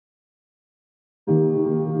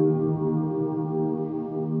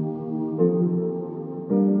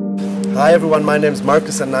Hi everyone, my name is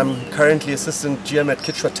Marcus and I'm currently Assistant GM at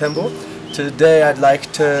Kichwa Tembo. Today I'd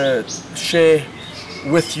like to share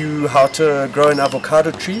with you how to grow an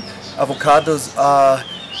avocado tree. Avocados are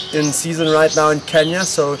in season right now in Kenya,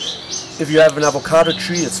 so if you have an avocado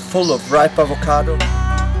tree, it's full of ripe avocado.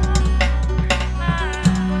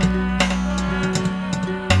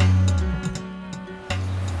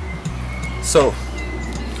 So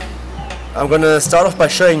I'm going to start off by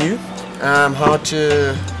showing you how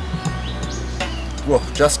to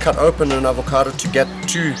just cut open an avocado to get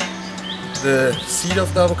to the seed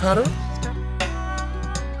of the avocado.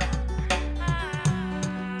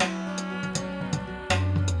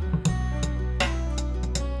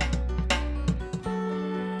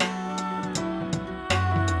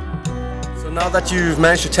 So now that you've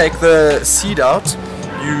managed to take the seed out,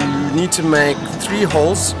 you need to make 3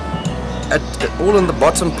 holes all in the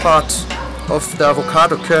bottom part of the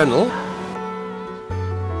avocado kernel.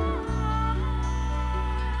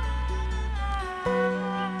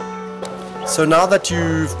 So now that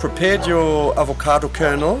you've prepared your avocado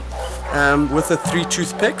kernel with the 3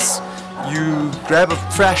 toothpicks, you grab a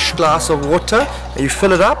fresh glass of water and you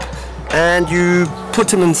fill it up and you put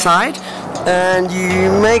them inside, and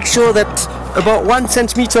you make sure that about 1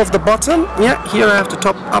 centimeter of the bottom, here I have to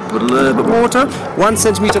top up with a little bit of water, 1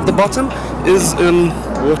 centimeter of the bottom is in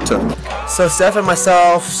water. So Steph and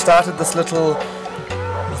myself started this little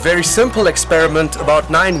very simple experiment about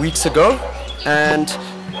 9 weeks ago, and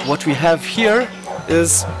what we have here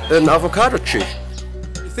is an avocado tree.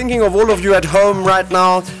 Thinking of all of you at home right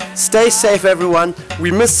now, stay safe everyone, we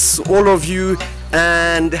miss all of you,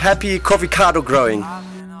 and happy Covicado growing.